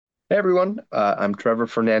Hey everyone, I'm Trevor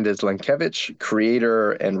Fernandes-Lenkiewicz,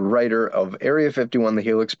 creator and writer of Area 51, The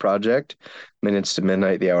Helix Project, Minutes to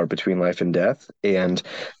Midnight, The Hour Between Life and Death, and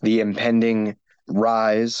the impending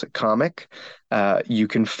Rise comic. You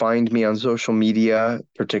can find me on social media,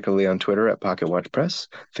 particularly on Twitter at Pocket Watch Press,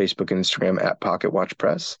 Facebook and Instagram at Pocket Watch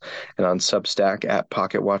Press, and on Substack at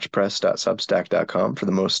pocketwatchpress.substack.com for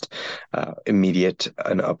the most immediate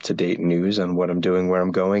and up-to-date news on what I'm doing, where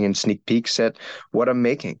I'm going, and sneak peeks at what I'm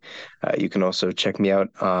making. You can also check me out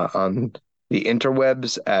on the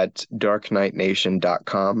interwebs at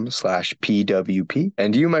darknightnation.com/PWP.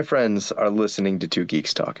 And you, my friends, are listening to Two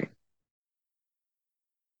Geeks Talking.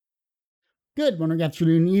 Good morning,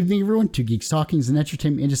 afternoon, evening, everyone. Two Geeks Talking is an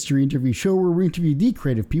entertainment industry interview show where we interview the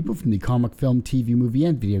creative people from the comic, film, TV, movie,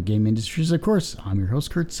 and video game industries. Of course, I'm your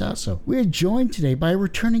host, Kurt Sasso. We're joined today by a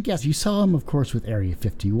returning guest. You saw him, of course, with Area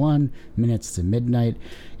 51, Minutes to Midnight,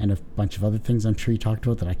 and a bunch of other things I'm sure he talked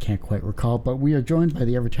about that I can't quite recall. But we are joined by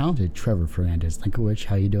the ever-talented Trevor Fernandes-Lenkiewicz.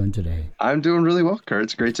 How you doing today? I'm doing really well, Kurt.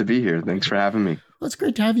 It's great to be here. Thanks for having me. Well, it's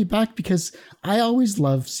great to have you back because I always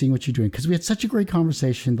love seeing what you're doing because we had such a great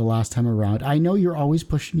conversation the last time around. I know you're always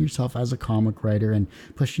pushing yourself as a comic writer and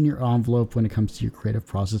pushing your envelope when it comes to your creative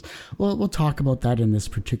process. Well, we'll talk about that in this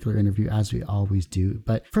particular interview as we always do.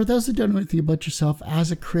 But for those that don't know anything about yourself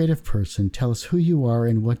as a creative person, tell us who you are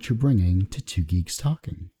and what you're bringing to Two Geeks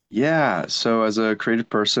Talking. Yeah, so as a creative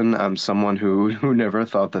person, I'm someone who never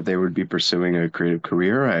thought that they would be pursuing a creative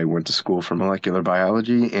career. I went to school for molecular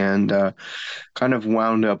biology and kind of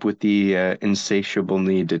wound up with the insatiable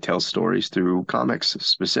need to tell stories through comics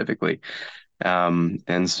specifically.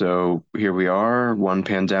 And so here we are, one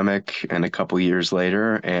pandemic and a couple years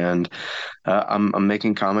later, and I'm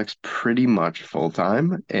making comics pretty much full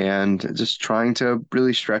time and just trying to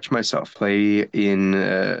really stretch myself, play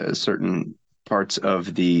in certain parts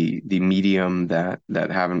of the medium that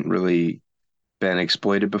haven't really been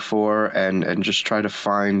exploited before, and just try to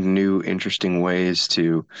find new interesting ways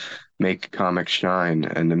to make comics shine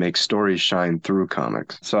and to make stories shine through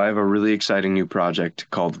comics. So I have a really exciting new project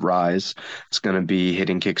called Rise. It's going to be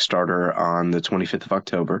hitting Kickstarter on the 25th of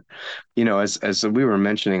October. You know, as we were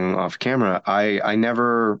mentioning off camera, I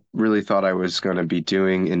never really thought I was going to be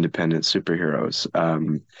doing independent superheroes.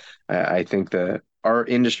 I think that our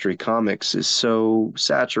industry, comics, is so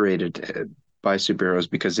saturated by superheroes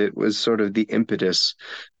because it was sort of the impetus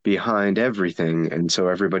behind everything, and so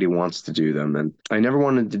everybody wants to do them. And I never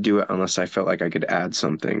wanted to do it unless I felt like I could add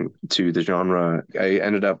something to the genre. I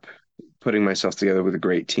ended up putting myself together with a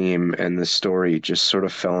great team, and the story just sort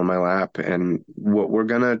of fell in my lap. And what we're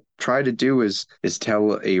gonna try to do is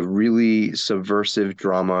tell a really subversive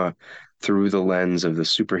drama through the lens of the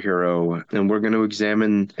superhero. And we're going to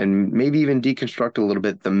examine and maybe even deconstruct a little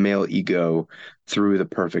bit the male ego through the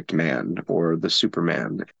perfect man or the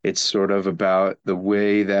Superman. It's sort of about the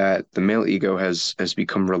way that the male ego has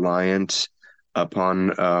become reliant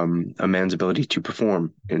upon a man's ability to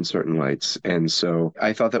perform in certain lights. And so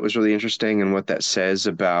I thought that was really interesting, and what that says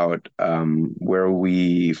about where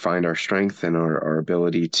we find our strength and our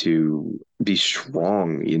ability to be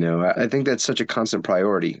strong. You know, I think that's such a constant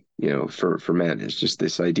priority, you know, for men, is just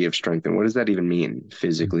this idea of strength. And what does that even mean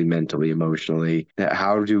physically, mentally, emotionally?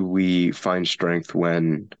 How do we find strength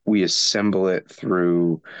when we assemble it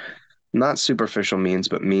through not superficial means,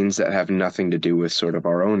 but means that have nothing to do with sort of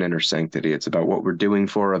our own inner sanctity? It's about what we're doing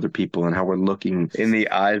for other people and how we're looking in the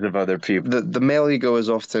eyes of other people. The male ego is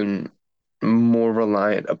often more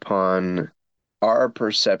reliant upon our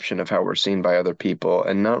perception of how we're seen by other people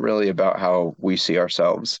and not really about how we see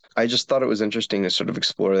ourselves. I just thought it was interesting to sort of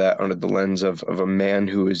explore that under the lens of a man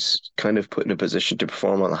who is kind of put in a position to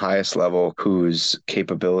perform on the highest level, whose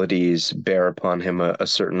capabilities bear upon him a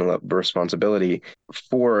certain responsibility.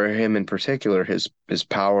 For him in particular, his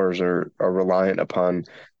powers are reliant upon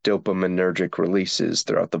dopaminergic releases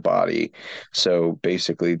throughout the body. So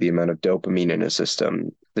basically the amount of dopamine in a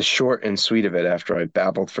system. The short and sweet of it, after I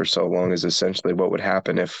babbled for so long, is essentially what would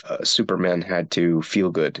happen if Superman had to feel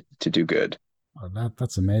good to do good. Oh,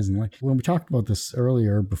 that's amazing. Like when we talked about this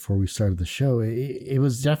earlier before we started the show, it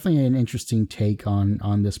was definitely an interesting take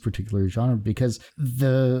on this particular genre because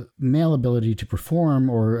the male ability to perform,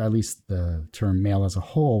 or at least the term male as a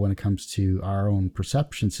whole, when it comes to our own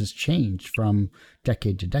perceptions, has changed from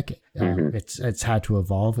decade to decade. Mm-hmm. It's had to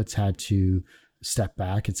evolve. It's had to step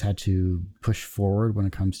back. It's had to push forward when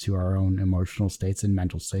it comes to our own emotional states and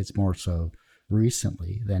mental states, more so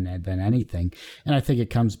recently than anything. And I think it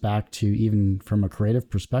comes back to, even from a creative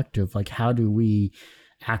perspective, like how do we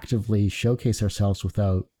actively showcase ourselves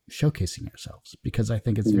without showcasing ourselves? Because I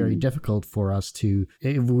think it's very difficult for us to,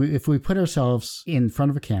 if we put ourselves in front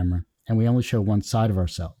of a camera and we only show one side of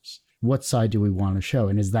ourselves. What side do we want to show?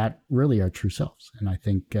 And is that really our true selves? And I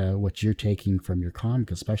think what you're taking from your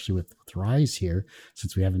comic, especially with Rise here,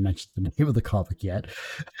 since we haven't mentioned the name of the comic yet,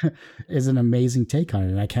 is an amazing take on it.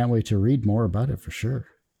 And I can't wait to read more about it for sure.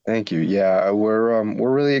 Thank you. Yeah, we're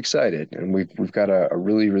really excited, and we've got a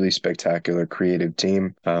really spectacular creative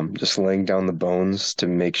team, just laying down the bones to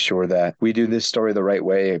make sure that we do this story the right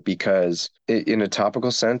way. Because in a topical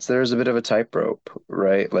sense, there's a bit of a tightrope,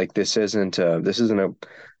 right? Like this isn't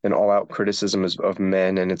an all-out criticism of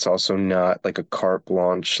men, and it's also not like a carte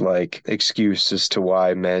blanche like excuse as to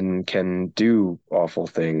why men can do awful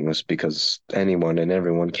things, because anyone and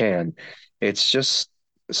everyone can. It's just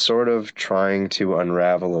sort of trying to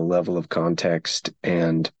unravel a level of context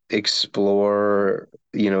and explore,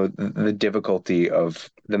 the difficulty of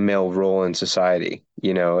the male role in society,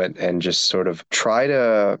 and just sort of try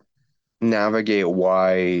to navigate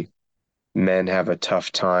why men have a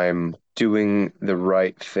tough time doing the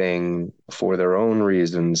right thing for their own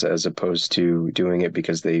reasons, as opposed to doing it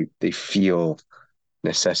because they feel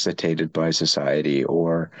necessitated by society,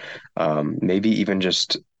 or maybe even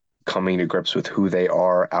just coming to grips with who they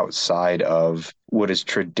are outside of what is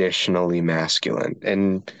traditionally masculine.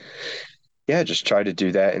 And yeah, just try to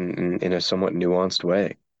do that in a somewhat nuanced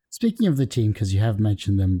way. Speaking of the team, because you have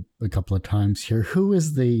mentioned them a couple of times here, who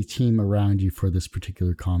is the team around you for this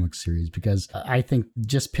particular comic series? Because I think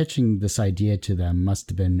just pitching this idea to them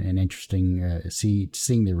must have been an interesting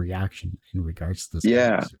seeing the reaction in regards to this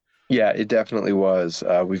Yeah. comic. Yeah, it definitely was.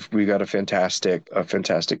 We got a fantastic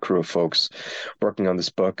crew of folks working on this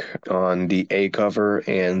book. On the A cover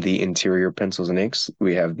and the interior pencils and inks,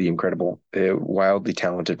 we have the incredible, wildly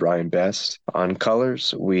talented Ryan Best. On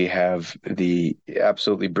colors, we have the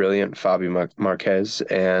absolutely brilliant Fabi Marques,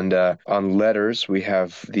 and on letters, we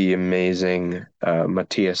have the amazing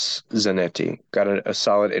Matthias Zanetti. Got a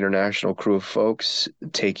solid international crew of folks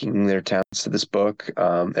taking their talents to this book,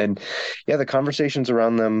 and yeah, the conversations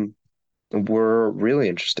around them were really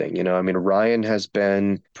interesting. I mean, Ryan has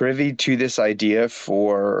been privy to this idea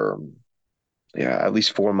for, yeah, at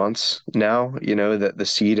least 4 months now. That the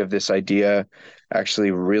seed of this idea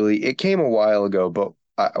actually really, it came a while ago, but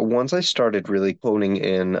once I started really honing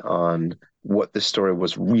in on what the story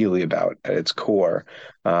was really about at its core,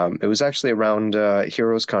 it was actually around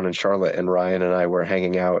Heroes Con in Charlotte, and Ryan and I were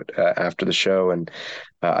hanging out after the show, and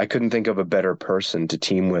I couldn't think of a better person to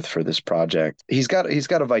team with for this project. He's got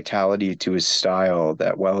a vitality to his style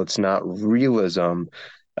that, while it's not realism,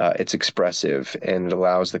 it's expressive, and it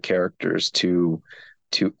allows the characters to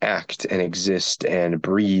act and exist and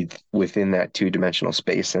breathe within that two-dimensional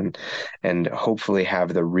space, and hopefully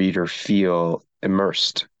have the reader feel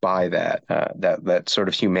immersed by that sort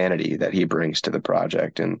of humanity that he brings to the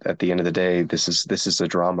project. And at the end of the day, this is a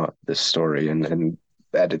drama, this story, and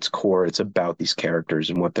at its core, it's about these characters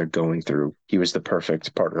and what they're going through. He was the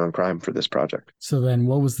perfect partner in crime for this project. So then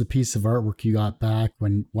what was the piece of artwork you got back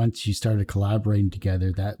when once you started collaborating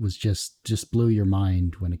together that was just blew your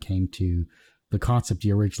mind when it came to the concept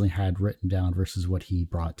you originally had written down versus what he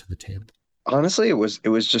brought to the table? Honestly, it was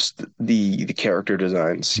just the character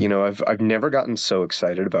designs. I've never gotten so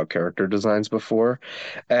excited about character designs before.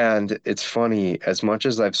 And it's funny, as much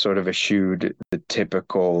as I've sort of eschewed the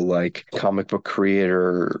typical like comic book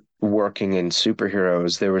creator working in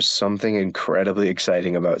superheroes, there was something incredibly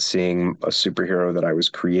exciting about seeing a superhero that I was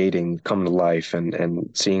creating come to life, and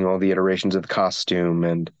seeing all the iterations of the costume,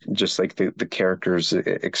 and just like the characters'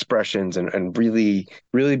 expressions, and really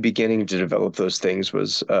beginning to develop those things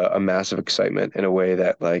was a massive excitement in a way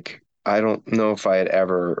that, like, I don't know if I had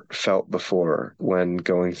ever felt before when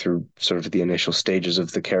going through sort of the initial stages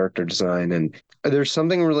of the character design. And there's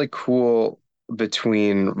something really cool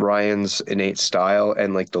between Ryan's innate style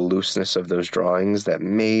and like the looseness of those drawings that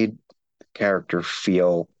made the character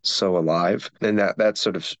feel so alive. And that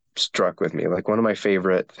sort of struck with me. Like one of my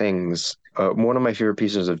favorite pieces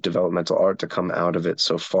of developmental art to come out of it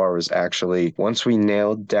so far was actually, once we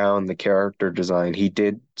nailed down the character design, he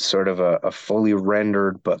did sort of a fully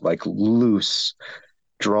rendered but like loose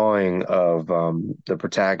drawing of the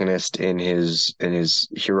protagonist in his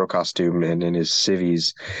hero costume and in his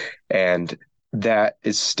civvies. And that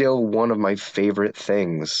is still one of my favorite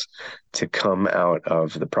things to come out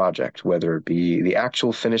of the project, whether it be the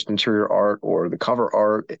actual finished interior art or the cover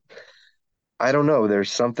art. I don't know. There's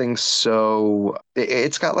something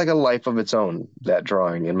it's got like a life of its own, that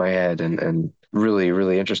drawing in my head, and really,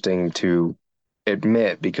 really interesting to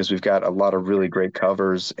admit, because we've got a lot of really great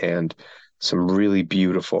covers and some really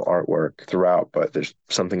beautiful artwork throughout, but there's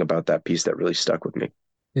something about that piece that really stuck with me.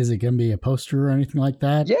 Is it going to be a poster or anything like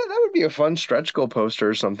that? Yeah, that would would be a fun stretch goal poster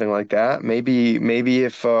or something like that. Maybe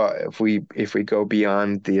if we go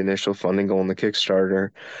beyond the initial funding goal in the Kickstarter,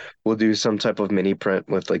 we'll do some type of mini print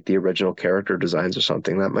with like the original character designs or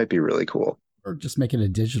something. That might be really cool. Or just make it a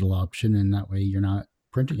digital option, and that way you're not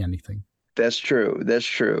printing anything. That's true. That's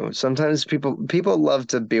true. Sometimes people love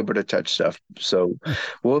to be able to touch stuff. So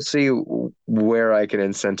we'll see where I can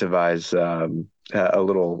incentivize a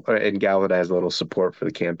little and galvanize a little support for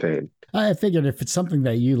the campaign. I figured if it's something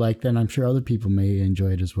that you like, then I'm sure other people may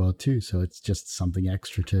enjoy it as well too. So it's just something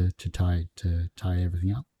extra to tie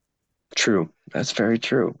everything up. True. That's very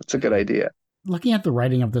true. It's a good idea. Looking at the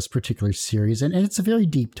writing of this particular series, and it's a very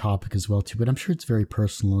deep topic as well too, but I'm sure it's very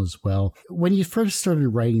personal as well. When you first started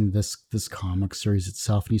writing this comic series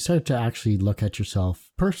itself, and you started to actually look at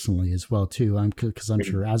yourself personally as well too, because I'm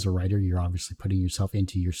sure as a writer, you're obviously putting yourself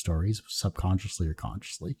into your stories subconsciously or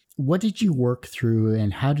consciously. What did you work through,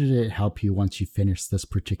 and how did it help you once you finished this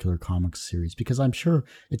particular comic series? Because I'm sure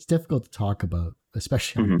it's difficult to talk about,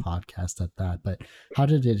 especially on a podcast at that, but how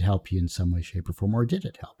did it help you in some way, shape, or form, or did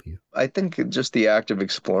it help you? I think just the act of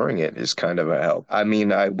exploring it is kind of a help. I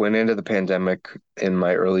mean, I went into the pandemic in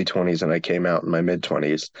my early 20s and I came out in my mid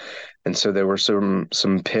 20s. And so there were some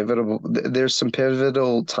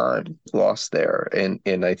pivotal time lost there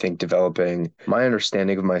in I think developing my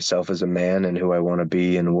understanding of myself as a man and who I want to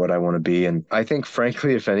be and what I want to be. And I think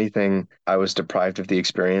frankly, if anything, I was deprived of the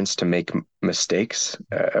experience to make mistakes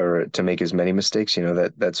or to make as many mistakes. You know,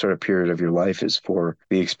 that sort of period of your life is for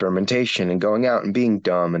the experimentation and going out and being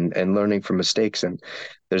dumb and learning from mistakes. And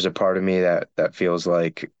there's a part of me that feels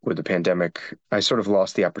like with the pandemic, I sort of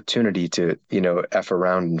lost the opportunity to, F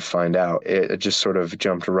around and find out. It just sort of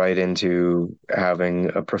jumped right into having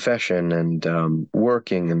a profession and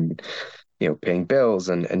working and, paying bills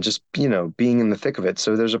and just, being in the thick of it.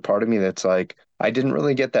 So there's a part of me that's like, I didn't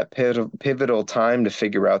really get that pivotal time to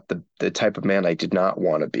figure out the type of man I did not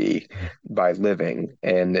want to be by living.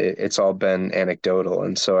 And it's all been anecdotal.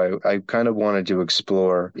 And so I kind of wanted to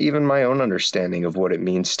explore even my own understanding of what it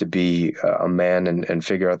means to be a man and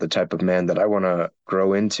figure out the type of man that I want to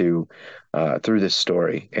grow into through this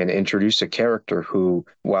story and introduce a character who,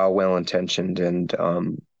 while well-intentioned and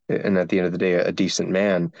at the end of the day, a decent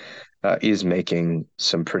man, is making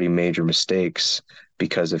some pretty major mistakes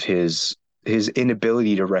because of his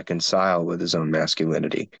inability to reconcile with his own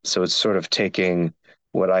masculinity. So it's sort of taking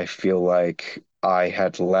what I feel like I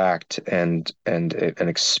had lacked and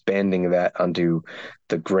expanding that onto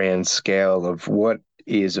the grand scale of what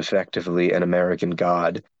is effectively an American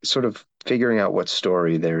God, sort of figuring out what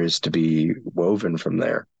story there is to be woven from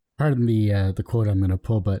there. Pardon the quote I'm going to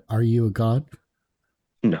pull, but are you a god?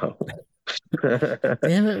 No.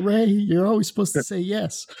 Damn it, Ray! You're always supposed to say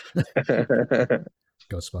yes.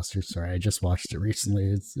 Ghostbusters. Sorry, I just watched it recently.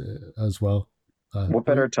 It's as well. What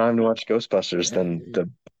better time to watch Ghostbusters than the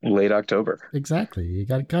late October? Exactly. You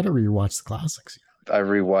got to rewatch the classics. I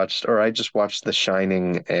just watched The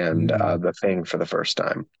Shining and The Thing for the first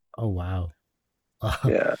time. Oh wow!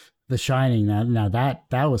 Yeah. The Shining.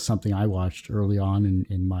 That was something I watched early on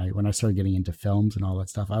in my when I started getting into films and all that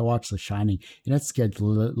stuff. I watched The Shining, and it scared the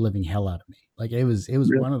living hell out of me. Like it was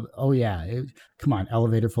really? One of come on,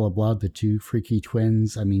 Elevator Full of Blood, the two freaky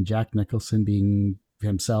twins. I mean, Jack Nicholson being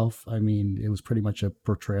himself. I mean, it was pretty much a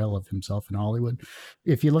portrayal of himself in Hollywood.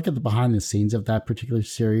 If you look at the behind the scenes of that particular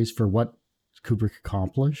series for what Kubrick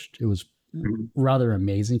accomplished, it was rather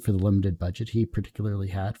amazing for the limited budget he particularly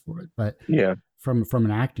had for it. But yeah, from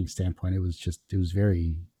an acting standpoint, it was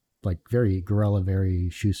very guerrilla,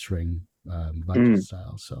 very shoestring budget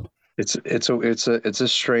style. So it's a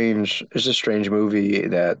strange movie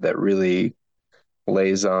that really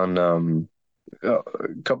lays on a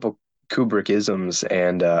couple Kubrick-isms,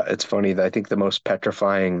 and it's funny that I think the most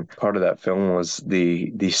petrifying part of that film was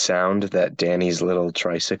the sound that Danny's little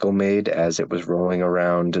tricycle made as it was rolling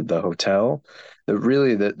around the hotel.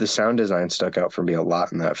 The sound design stuck out for me a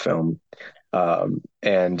lot in that film,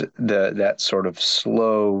 and that sort of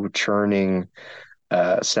slow churning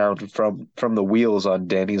sound from the wheels on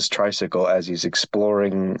Danny's tricycle as he's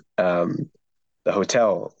exploring the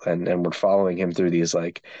hotel, and we're following him through these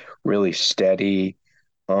like really steady,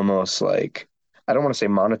 almost like, I don't want to say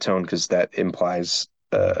monotone because that implies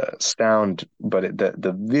sound, but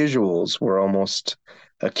the visuals were almost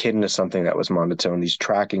akin to something that was monotone. These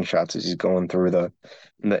tracking shots as he's going through the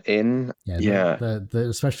The inn. Yeah, Yeah. the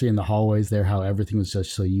especially in the hallways there, how everything was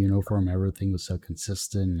just so uniform, everything was so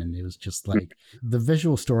consistent, and it was just like the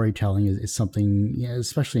visual storytelling is something, yeah,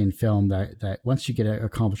 especially in film, that once you get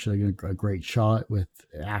accomplished a great shot with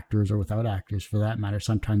actors or without actors for that matter,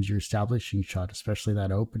 sometimes you're establishing shot, especially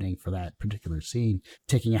that opening for that particular scene,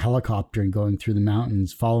 taking a helicopter and going through the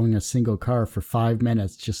mountains, following a single car for 5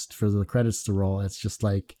 minutes just for the credits to roll. It's just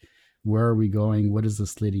like, where are we going? What is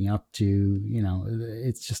this leading up to?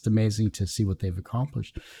 It's just amazing to see what they've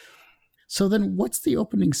accomplished. So then what's the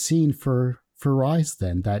opening scene for Rise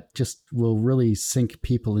then that just will really sink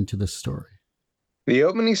people into the story? The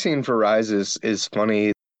opening scene for Rise is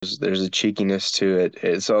funny. There's a cheekiness to it.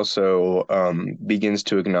 It's also begins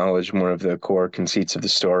to acknowledge one of the core conceits of the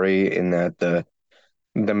story in that the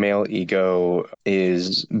male ego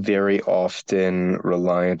is very often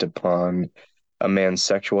reliant upon a man's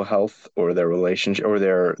sexual health or their relationship or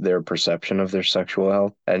their perception of their sexual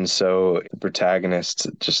health. And so the protagonist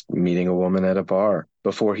just meeting a woman at a bar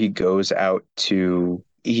before he goes out to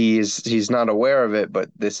he's not aware of it, but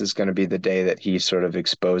this is going to be the day that he sort of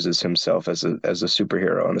exposes himself as a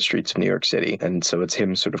superhero on the streets of New York City. And so it's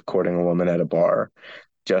him sort of courting a woman at a bar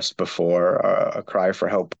just before a cry for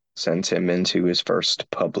help sends him into his first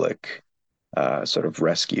public sort of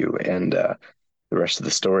rescue. And the rest of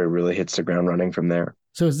the story really hits the ground running from there.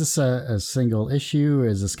 So is this a single issue?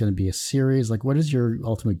 Is this going to be a series? Like, what is your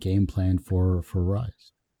ultimate game plan for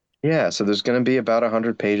Rise? Yeah, so there's going to be about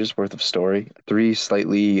 100 pages worth of story, three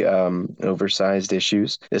slightly oversized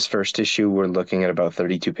issues. This first issue, we're looking at about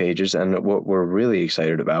 32 pages. And what we're really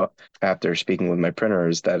excited about after speaking with my printer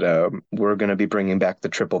is that we're going to be bringing back the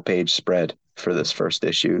triple page spread for this first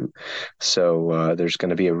issue. So there's going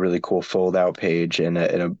to be a really cool fold out page in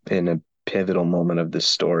a pivotal moment of this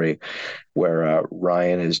story where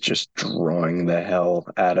Ryan is just drawing the hell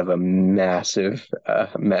out of a massive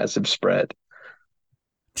spread.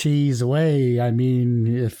 Tease away. I mean,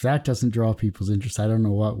 if that doesn't draw people's interest, I don't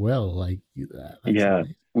know what will. Like, that's Yeah,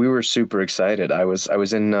 amazing. we were super excited. I was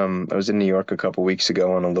in New York a couple weeks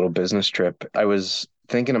ago on a little business trip. I was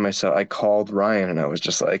thinking to myself, I called Ryan and I was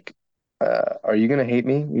just like, are you gonna hate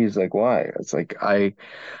me? He's like, why? It's like I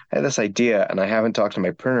had this idea and I haven't talked to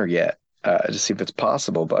my printer yet to see if it's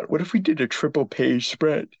possible, but what if we did a triple page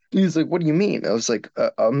spread? He's like, what do you mean? I was like,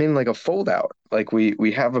 I mean like a fold out. Like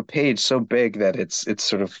we have a page so big that it's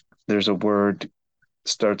sort of there's a word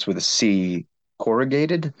starts with a C,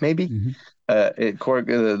 corrugated maybe.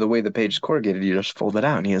 Mm-hmm. The way the page is corrugated, you just fold it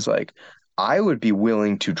out. And he was like, I would be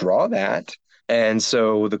willing to draw that. And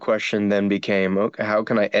so the question then became, okay, how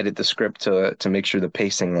can I edit the script to make sure the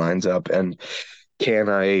pacing lines up? And can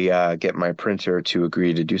I get my printer to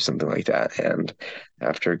agree to do something like that? And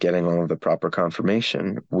after getting all of the proper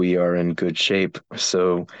confirmation, we are in good shape.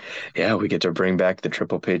 So yeah, we get to bring back the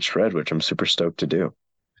triple page spread, which I'm super stoked to do.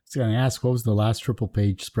 I was going to ask, what was the last triple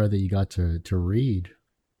page spread that you got to read?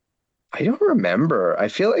 I don't remember. I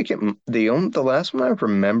feel like the last one I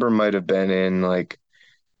remember might have been in like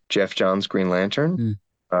Jeff Johns' Green Lantern,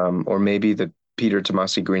 Hmm. or maybe the Peter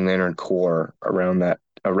Tomasi Green Lantern Corps around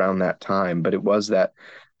that time. But it was that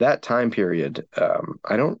time period.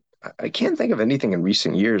 I can't think of anything in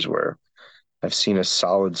recent years where I've seen a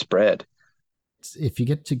solid spread. If you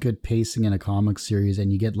get to good pacing in a comic series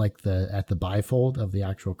and you get like the bifold of the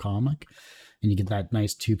actual comic and you get that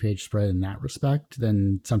nice 2-page spread in that respect,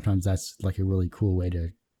 then sometimes that's like a really cool way to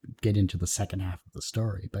get into the second half of the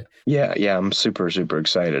story. But Yeah, I'm super, super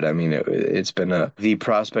excited. I mean, it's been the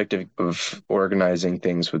prospect of organizing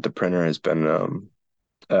things with the printer has been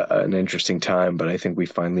an interesting time, but I think we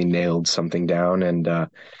finally nailed something down. And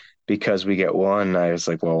because we get one, I was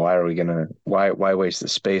like, well, why waste the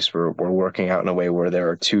space? We're working out in a way where there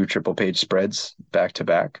are two triple page spreads back to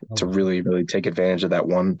back oh to wow. really, really take advantage of that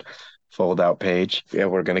one fold out page. Yeah,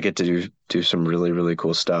 we're gonna get to do some really, really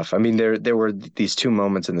cool stuff. I mean, there were these two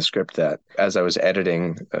moments in the script that as I was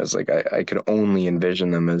editing, I was like, I could only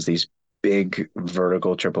envision them as these big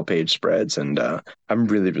vertical triple page spreads. And I'm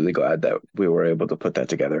really, really glad that we were able to put that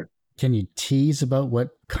together. Can you tease about what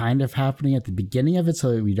kind of happening at the beginning of it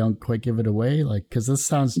so that we don't quite give it away? Like, because this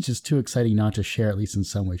sounds just too exciting not to share, at least in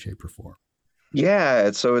some way, shape, or form.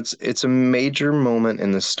 Yeah, so it's a major moment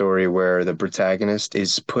in the story where the protagonist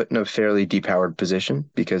is put in a fairly depowered position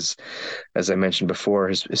because, as I mentioned before,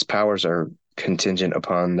 his powers are contingent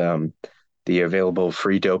upon the available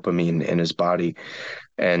free dopamine in his body.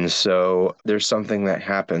 And so there's something that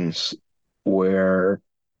happens where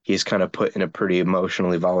he's kind of put in a pretty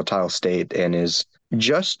emotionally volatile state and is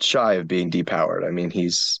just shy of being depowered. I mean,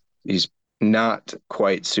 he's not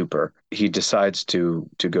quite super. He decides to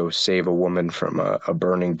go save a woman from a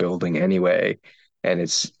burning building anyway. and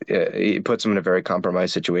it puts him in a very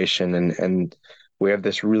compromised situation, and we have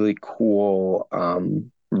this really cool,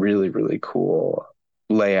 really cool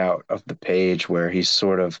layout of the page where he's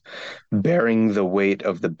sort of bearing the weight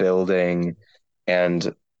of the building,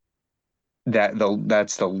 and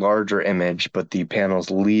that's the larger image, but the panels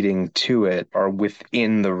leading to it are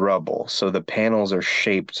within the rubble. So the panels are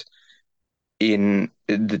shaped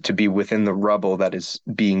to be within the rubble that is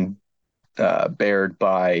being bared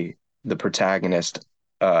by the protagonist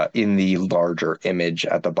in the larger image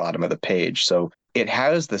at the bottom of the page. So it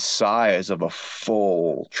has the size of a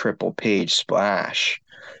full triple page splash,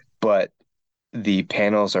 but the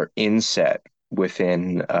panels are inset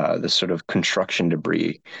within the sort of construction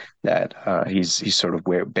debris that he's sort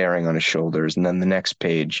of bearing on his shoulders, and then the next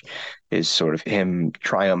page is sort of him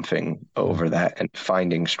triumphing over that and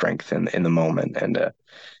finding strength in the moment. And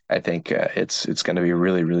I think it's going to be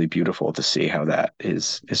really beautiful to see how that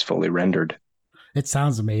is fully rendered. It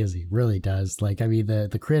sounds amazing, really does. Like, I mean,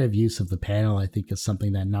 the creative use of the panel, I think, is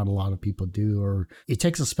something that not a lot of people do, or it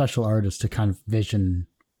takes a special artist to kind of vision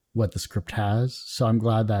what the script has. So I'm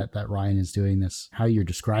glad that Ryan is doing this. How you're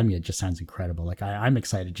describing it just sounds incredible. Like, I'm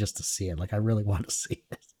excited just to see it. Like, I really want to see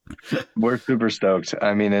it. We're super stoked.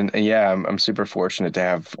 I mean, and yeah, I'm super fortunate to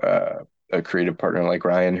have a creative partner like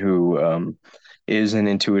Ryan who is an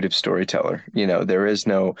intuitive storyteller. You know, there's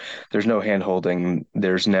no hand holding.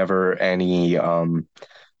 There's never any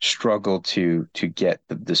struggle to get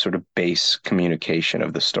the sort of base communication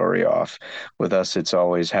of the story off. With us, it's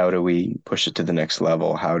always how do we push it to the next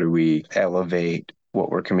level? How do we elevate what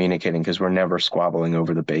we're communicating? Because we're never squabbling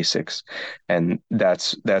over the basics, and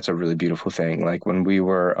that's a really beautiful thing. Like when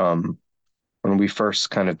we first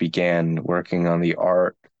kind of began working on the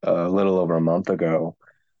art a little over a month ago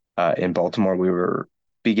in Baltimore, we were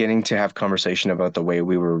beginning to have conversation about the way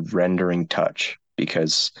we were rendering touch,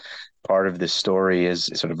 because part of this story is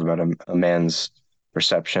sort of about a man's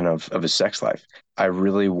perception of his sex life. I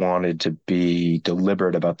really wanted to be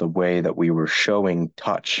deliberate about the way that we were showing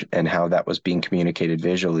touch and how that was being communicated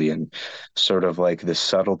visually, and sort of like the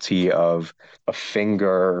subtlety of a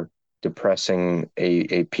finger depressing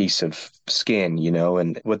a piece of skin, you know,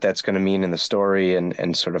 and what that's going to mean in the story,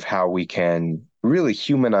 and sort of how we can really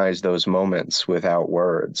humanize those moments without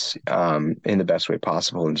words in the best way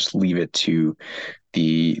possible, and just leave it to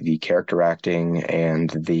the character acting and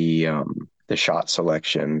the shot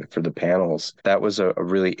selection for the panels. That was a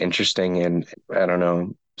really interesting, and I don't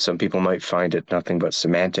know, some people might find it nothing but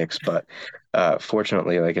semantics, but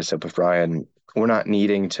fortunately, like I said with Ryan, we're not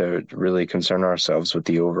needing to really concern ourselves with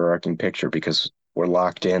the overarching picture because we're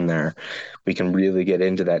locked in there. We can really get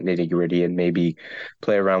into that nitty gritty and maybe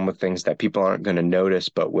play around with things that people aren't going to notice,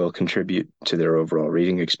 but will contribute to their overall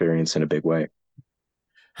reading experience in a big way.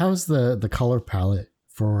 How's the color palette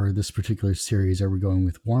for this particular series? Are we going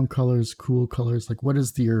with warm colors, cool colors? Like, what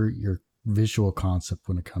is your visual concept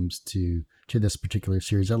when it comes to this particular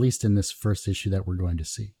series, at least in this first issue that we're going to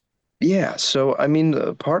see? Yeah, so I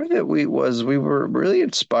mean, part of it we were really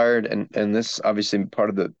inspired, and this obviously part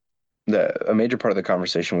of a major part of the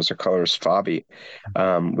conversation was our colorist Fabi.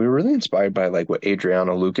 We were really inspired by like what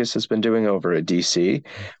Adriana Lucas has been doing over at DC,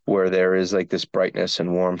 where there is like this brightness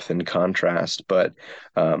and warmth and contrast, but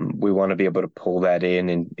we want to be able to pull that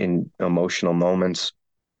in emotional moments.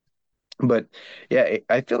 But yeah,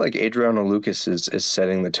 I feel like Adriana Lucas is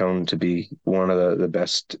setting the tone to be one of the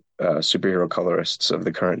best superhero colorists of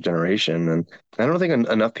the current generation, and I don't think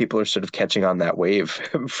enough people are sort of catching on that wave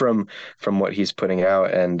from what he's putting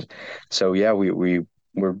out. And so yeah,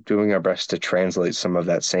 we're doing our best to translate some of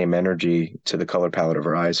that same energy to the color palette of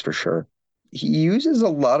our eyes for sure. He uses a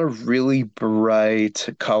lot of really bright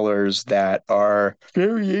colors that are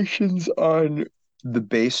variations on the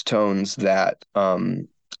base tones that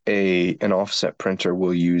a an offset printer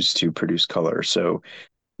will use to produce color. So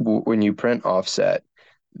when you print offset,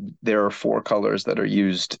 there are four colors that are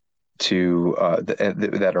used to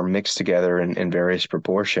that are mixed together in various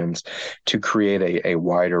proportions to create a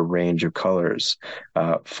wider range of colors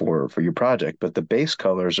for your project. But the base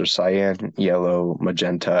colors are cyan, yellow,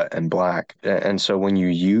 magenta, and black. And so when you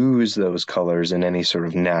use those colors in any sort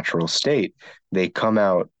of natural state, they come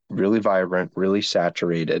out really vibrant, really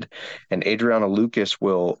saturated. And Adriana Lucas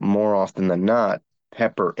will more often than not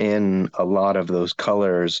pepper in a lot of those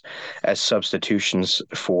colors as substitutions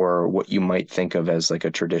for what you might think of as like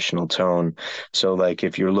a traditional tone. So like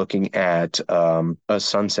if you're looking at a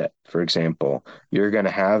sunset, for example, you're going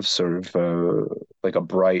to have sort of like a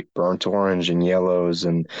bright burnt orange and yellows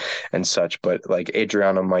and such, but like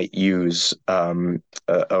Adriana might use a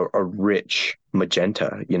rich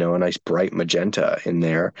magenta, you know, a nice bright magenta in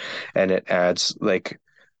there, and it adds like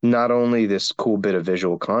not only this cool bit of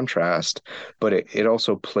visual contrast, but it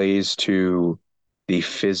also plays to the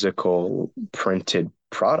physical printed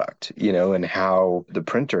product, and how the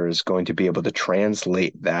printer is going to be able to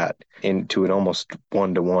translate that into an almost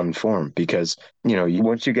one-to-one form. Because,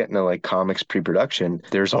 once you get into like comics pre-production,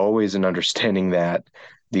 there's always an understanding that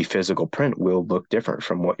the physical print will look different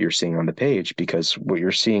from what you're seeing on the page, because what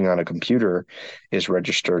you're seeing on a computer is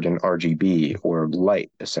registered in RGB, or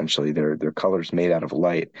light. Essentially, they're colors made out of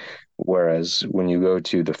light. Whereas when you go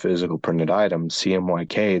to the physical printed items,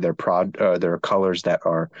 CMYK, they're colors that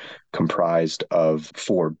are comprised of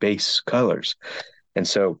four base colors. And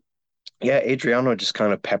so, yeah, Adriano just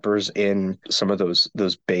kind of peppers in some of those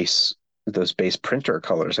base printer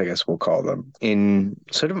colors, I guess we'll call them, in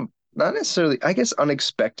sort of not necessarily, I guess,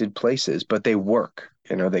 unexpected places, but they work.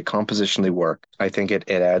 They compositionally work. I think it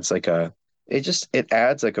adds like a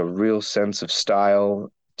real sense of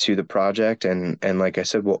style to the project, and like I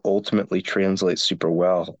said, will ultimately translate super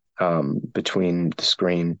well between the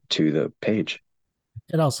screen to the page.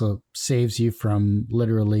 It also saves you from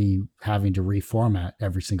literally having to reformat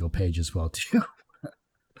every single page as well, too.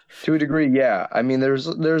 To a degree, yeah. I mean, there's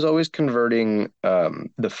always converting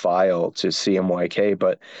the file to CMYK,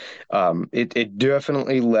 but it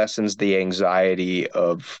definitely lessens the anxiety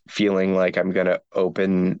of feeling like I'm gonna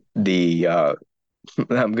open the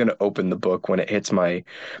book when it hits my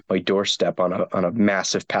doorstep on a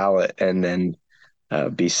massive pallet, and then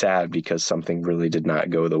be sad because something really did not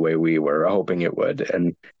go the way we were hoping it would.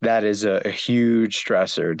 And that is a huge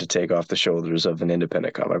stressor to take off the shoulders of an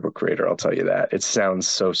independent comic book creator. I'll tell you that. It sounds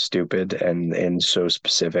so stupid and so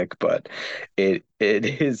specific, but it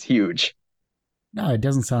is huge. No, it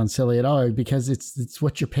doesn't sound silly at all because it's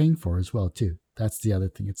what you're paying for as well, too. That's the other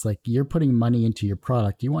thing. It's like you're putting money into your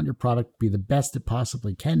product. You want your product to be the best it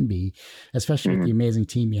possibly can be, especially with the amazing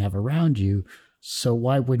team you have around you. So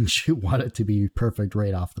why wouldn't you want it to be perfect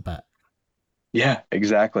right off the bat? Yeah,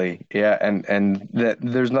 exactly. Yeah, and that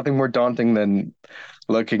there's nothing more daunting than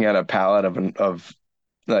looking at a palette of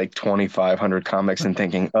like 2,500 comics and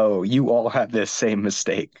thinking, "Oh, you all have this same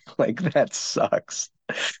mistake." Like that sucks.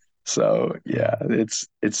 So yeah, it's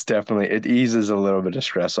definitely, it eases a little bit of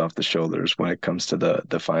stress off the shoulders when it comes to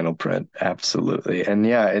the final print. Absolutely. And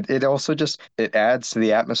yeah, it also just it adds to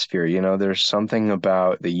the atmosphere. There's something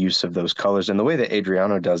about the use of those colors and the way that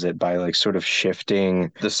Adriano does it by like sort of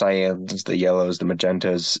shifting the cyans, the yellows, the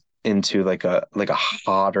magentas into like a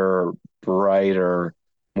hotter, brighter,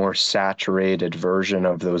 more saturated version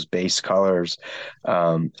of those base colors.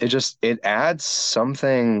 It adds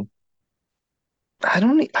something.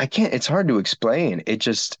 I can't, it's hard to explain. It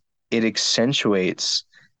accentuates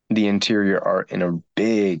the interior art in a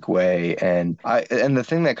big way. And the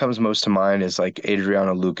thing that comes most to mind is like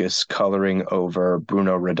Adriano Lucas coloring over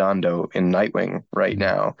Bruno Redondo in Nightwing right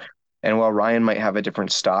now. And while Ryan might have a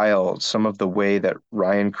different style, some of the way that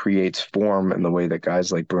Ryan creates form and the way that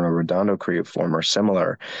guys like Bruno Redondo create form are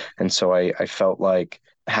similar. And so I felt like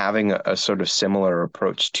having a sort of similar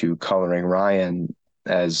approach to coloring Ryan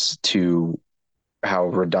as to how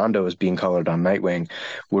Redondo is being colored on Nightwing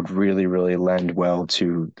would really, really lend well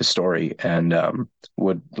to the story, and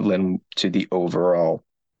would lend to the overall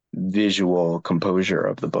visual composure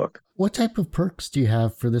of the book. What type of perks do you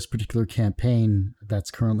have for this particular campaign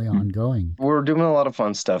that's currently ongoing? We're doing a lot of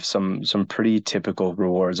fun stuff, some pretty typical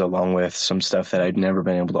rewards, along with some stuff that I'd never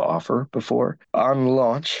been able to offer before. On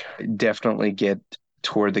launch, definitely get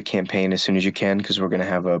toward the campaign as soon as you can, because we're going to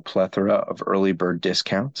have a plethora of early bird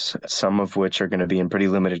discounts, some of which are going to be in pretty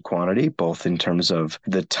limited quantity, both in terms of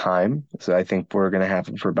the time. So I think we're going to have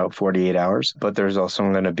it for about 48 hours, but there's also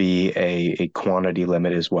going to be a quantity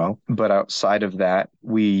limit as well. But outside of that,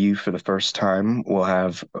 we, for the first time, will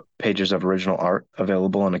have pages of original art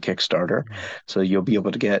available on a Kickstarter. So you'll be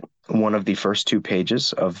able to get one of the first two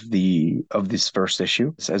pages of this first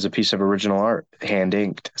issue as a piece of original art, hand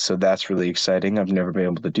inked. So that's really exciting. I've never been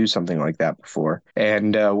able to do something like that before.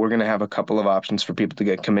 And we're going to have a couple of options for people to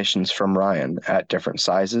get commissions from Ryan at different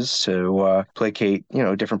sizes to placate,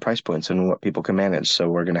 different price points and what people can manage. So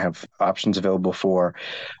we're going to have options available for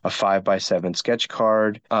a 5x7 sketch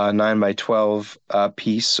card, a 9x12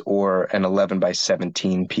 piece, or an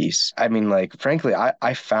 11x17 piece. I mean, like, frankly,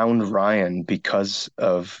 I found Ryan because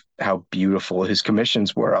of how beautiful his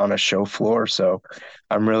commissions were on a show floor. So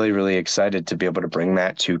I'm really, really excited to be able to bring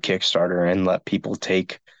that to Kickstarter and let people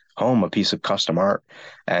take home a piece of custom art.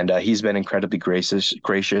 And he's been incredibly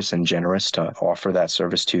gracious and generous to offer that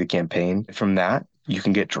service to the campaign. From that, you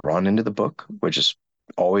can get drawn into the book, which is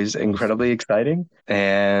always incredibly exciting.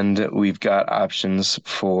 And we've got options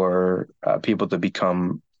for people to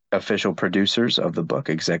become official producers of the book,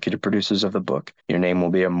 executive producers of the book. Your name will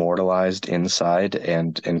be immortalized inside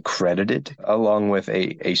and credited, along with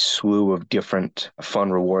a slew of different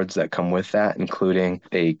fun rewards that come with that, including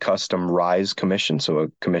a custom Rise commission, so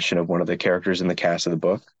a commission of one of the characters in the cast of the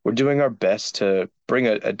book. We're doing our best to bring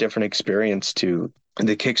a different experience to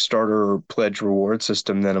the Kickstarter pledge reward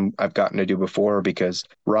system than I've gotten to do before, because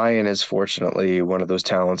Ryan is fortunately one of those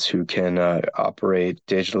talents who can operate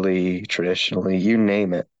digitally, traditionally, you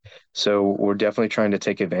name it. So we're definitely trying to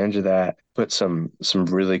take advantage of that, put some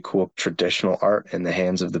really cool traditional art in the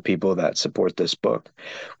hands of the people that support this book,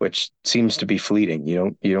 which seems to be fleeting.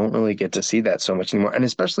 You don't really get to see that so much anymore, and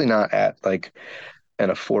especially not at like an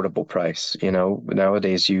affordable price.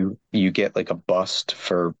 Nowadays you get like a bust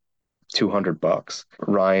for $200.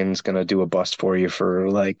 Ryan's gonna do a bust for you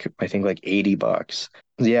for like I think like $80.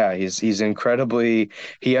 Yeah, he's incredibly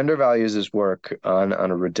he undervalues his work on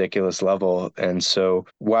a ridiculous level. And so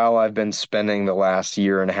while I've been spending the last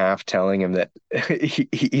year and a half telling him that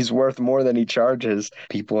he's worth more than he charges,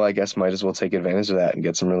 people I guess might as well take advantage of that and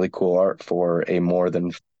get some really cool art for a more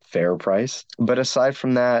than fair price. But aside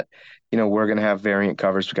from that, we're going to have variant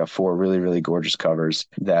covers. We've got four really, really gorgeous covers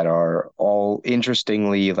that are all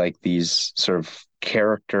interestingly like these sort of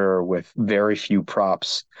character with very few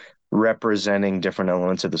props representing different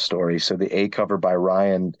elements of the story. So the A cover by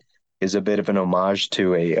Ryan is a bit of an homage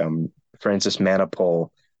to a Francis Manapul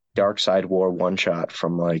Dark Side War one shot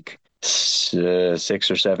from like 6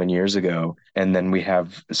 or 7 years ago. And then we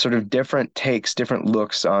have sort of different takes, different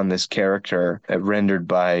looks on this character rendered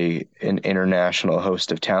by an international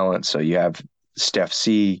host of talent. So you have Steph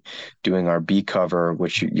C doing our B cover,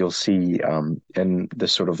 which you'll see in the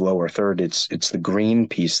sort of lower third. It's the green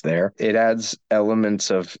piece there. It adds elements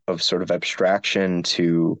of sort of abstraction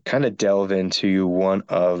to kind of delve into one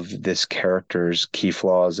of this character's key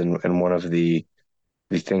flaws and one of the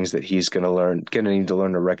things that he's going to need to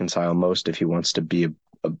learn to reconcile most if he wants to be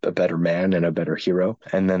a better man and a better hero.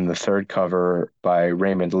 And then the third cover by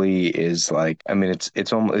Raymond Lee is like, I mean,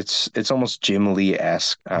 it's almost Jim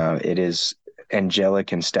Lee-esque. It is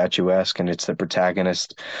angelic and statuesque, and it's the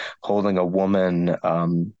protagonist holding a woman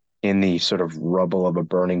in the sort of rubble of a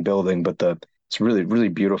burning building. But it's really, really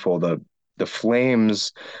beautiful. The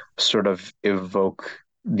flames sort of evoke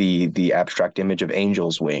the abstract image of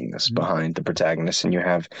angels' wings behind the protagonist, and you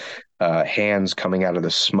have hands coming out of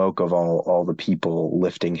the smoke of all the people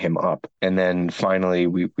lifting him up. And then finally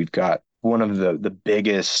we've got one of the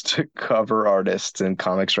biggest cover artists in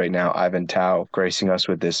comics right now, Ivan Tao, gracing us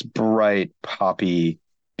with this bright poppy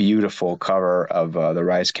beautiful cover of the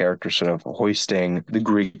Rise character sort of hoisting the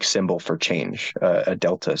Greek symbol for change, a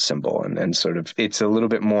delta symbol. And sort of, it's a little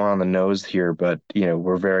bit more on the nose here, but,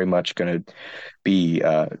 we're very much going to be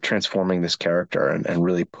transforming this character and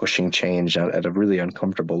really pushing change at a really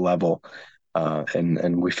uncomfortable level.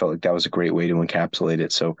 And we felt like that was a great way to encapsulate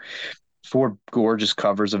it. So 4 gorgeous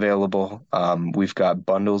covers available. We've got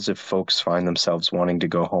bundles if folks find themselves wanting to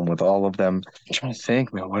go home with all of them. I'm trying to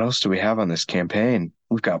think, man, what else do we have on this campaign?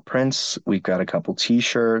 We've got prints. We've got a couple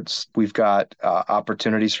T-shirts. We've got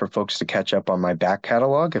opportunities for folks to catch up on my back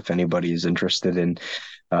catalog if anybody is interested in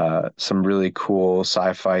some really cool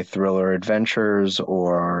sci-fi thriller adventures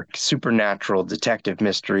or supernatural detective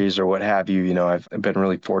mysteries or what have you. I've been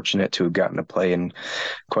really fortunate to have gotten to play in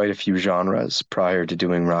quite a few genres prior to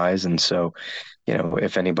doing Rise. And so,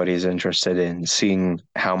 if anybody is interested in seeing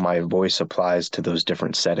how my voice applies to those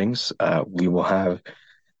different settings, we will have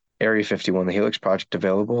Area 51, the Helix Project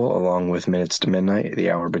available, along with Minutes to Midnight,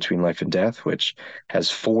 The Hour Between Life and Death, which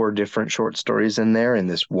has 4 different short stories in there in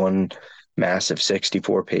this one massive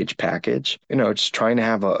 64-page package. Just trying to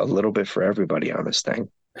have a little bit for everybody on this thing.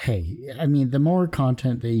 Hey, I mean, the more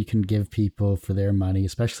content that you can give people for their money,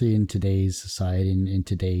 especially in today's society and in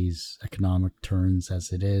today's economic terms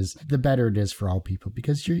as it is, the better it is for all people,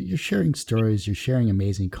 because you're sharing stories, you're sharing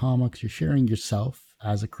amazing comics, you're sharing yourself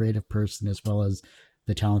as a creative person, as well as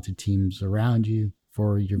the talented teams around you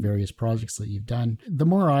for your various projects that you've done. The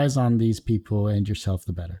more eyes on these people and yourself,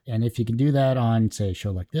 the better. And if you can do that on, say, a show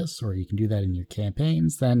like this, or you can do that in your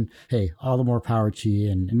campaigns, then, hey, all the more power to you.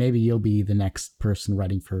 And maybe you'll be the next person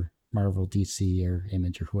writing for Marvel, DC, or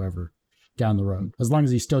Image, or whoever down the road, as long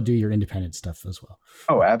as you still do your independent stuff as well.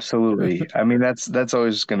 Oh, absolutely. I mean, that's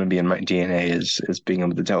always going to be in my DNA is being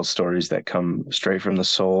able to tell stories that come straight from the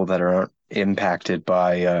soul, that aren't impacted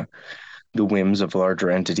by the whims of larger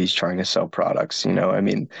entities trying to sell products. I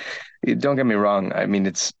mean, don't get me wrong. I mean,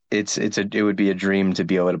 it would be a dream to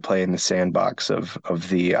be able to play in the sandbox of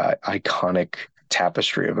the iconic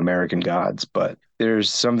tapestry of American gods, but there's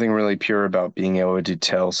something really pure about being able to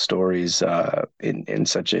tell stories in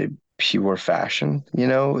such a pure fashion,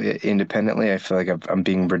 independently. I feel like I'm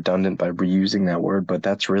being redundant by reusing that word, but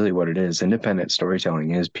that's really what it is. Independent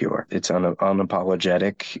storytelling is pure. It's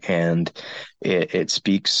unapologetic, and it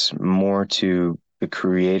speaks more to the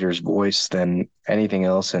creator's voice than anything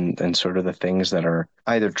else, and sort of the things that are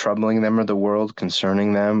either troubling them or the world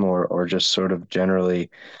concerning them, or just sort of generally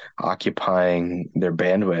occupying their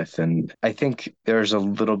bandwidth. And I think there's a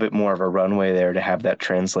little bit more of a runway there to have that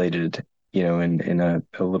translated, in a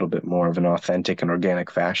little bit more of an authentic and organic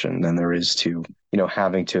fashion than there is to,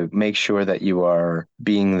 having to make sure that you are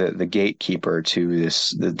being the gatekeeper to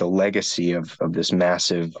the legacy of this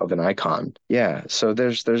massive of an icon. Yeah. So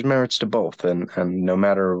there's merits to both. And no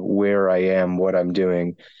matter where I am, what I'm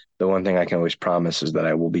doing, the one thing I can always promise is that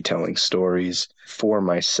I will be telling stories for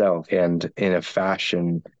myself and in a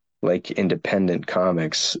fashion like independent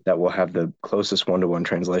comics that will have the closest one-to-one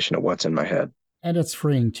translation of what's in my head. And it's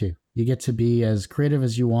freeing too. You get to be as creative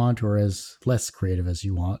as you want or as less creative as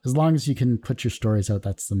you want. As long as you can put your stories out,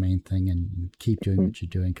 that's the main thing, and keep doing what you're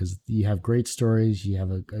doing, because you have great stories. You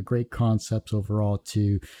have a great concepts overall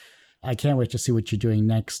too. I can't wait to see what you're doing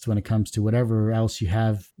next when it comes to whatever else you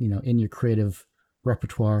have, in your creative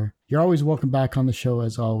repertoire. You're always welcome back on the show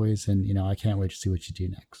as always. And, I can't wait to see what you do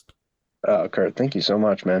next. Kurt, thank you so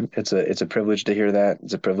much, man. It's a privilege to hear that.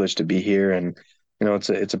 It's a privilege to be here, and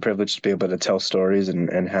it's a privilege to be able to tell stories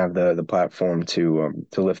and have the platform to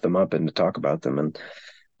lift them up and to talk about them. And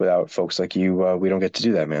without folks like you, we don't get to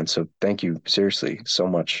do that, man. So thank you, seriously, so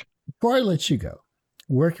much. Before I let you go,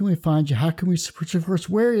 where can we find you? How can we support you? Of course,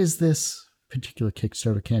 where is this particular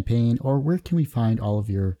Kickstarter campaign, or where can we find all of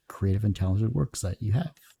your creative and talented works that you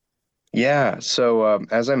have? Yeah. So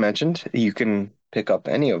as I mentioned, you can pick up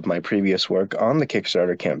any of my previous work on the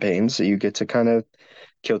Kickstarter campaign. So you get to kind of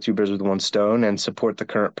kill two birds with one stone and support the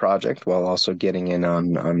current project while also getting in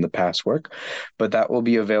on the past work. But that will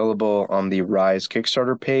be available on the Rise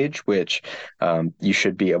Kickstarter page, which you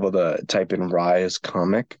should be able to type in Rise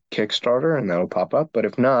Comic Kickstarter and that'll pop up. But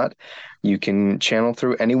if not, you can channel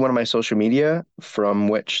through any one of my social media, from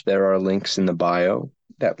which there are links in the bio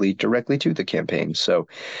that lead directly to the campaign. So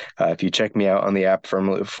if you check me out on the app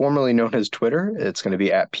formerly known as Twitter, it's going to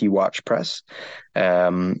be at PWatchPress,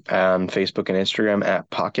 on Facebook and Instagram at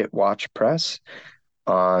Pocket Watch Press.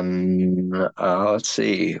 On let's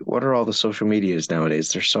see, what are all the social medias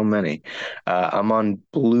nowadays? There's so many. I'm on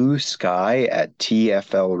Blue Sky at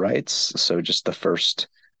TFL Writes, so just the first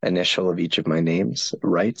initial of each of my names,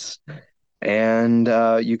 Writes. And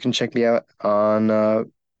you can check me out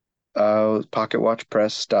on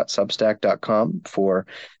pocketwatchpress.substack.com for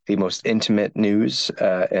the most intimate news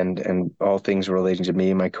and all things relating to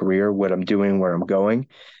me, my career, what I'm doing, where I'm going,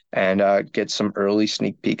 and get some early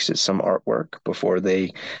sneak peeks at some artwork before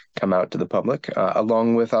they come out to the public,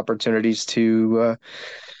 along with opportunities to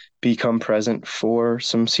become present for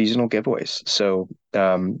some seasonal giveaways. So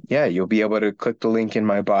you'll be able to click the link in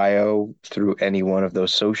my bio through any one of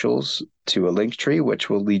those socials to a link tree,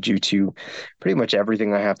 which will lead you to pretty much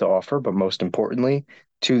everything I have to offer, but most importantly,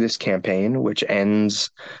 to this campaign, which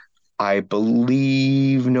ends, I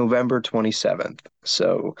believe, November 27th.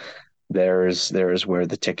 So there's where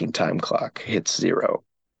the ticking time clock hits zero.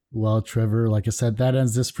 Well, Trevor, like I said, that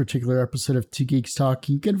ends this particular episode of Two Geeks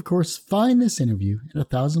Talking. You can, of course, find this interview and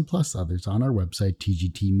 1,000+ others on our website,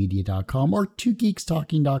 tgtmedia.com or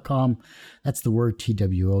twogeekstalking.com. That's the word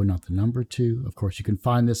TWO, not the number 2. Of course, you can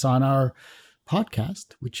find this on our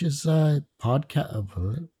podcast, which is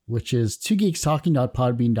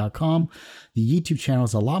twogeekstalking.podbean.com. The YouTube channel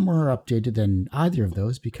is a lot more updated than either of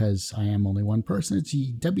those because I am only one person. It's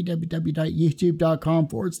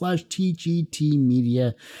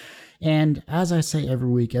www.youtube.com/TGT And as I say every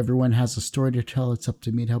week, everyone has a story to tell. It's up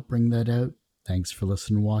to me to help bring that out. Thanks for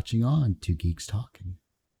listening and watching on Two Geeks Talking.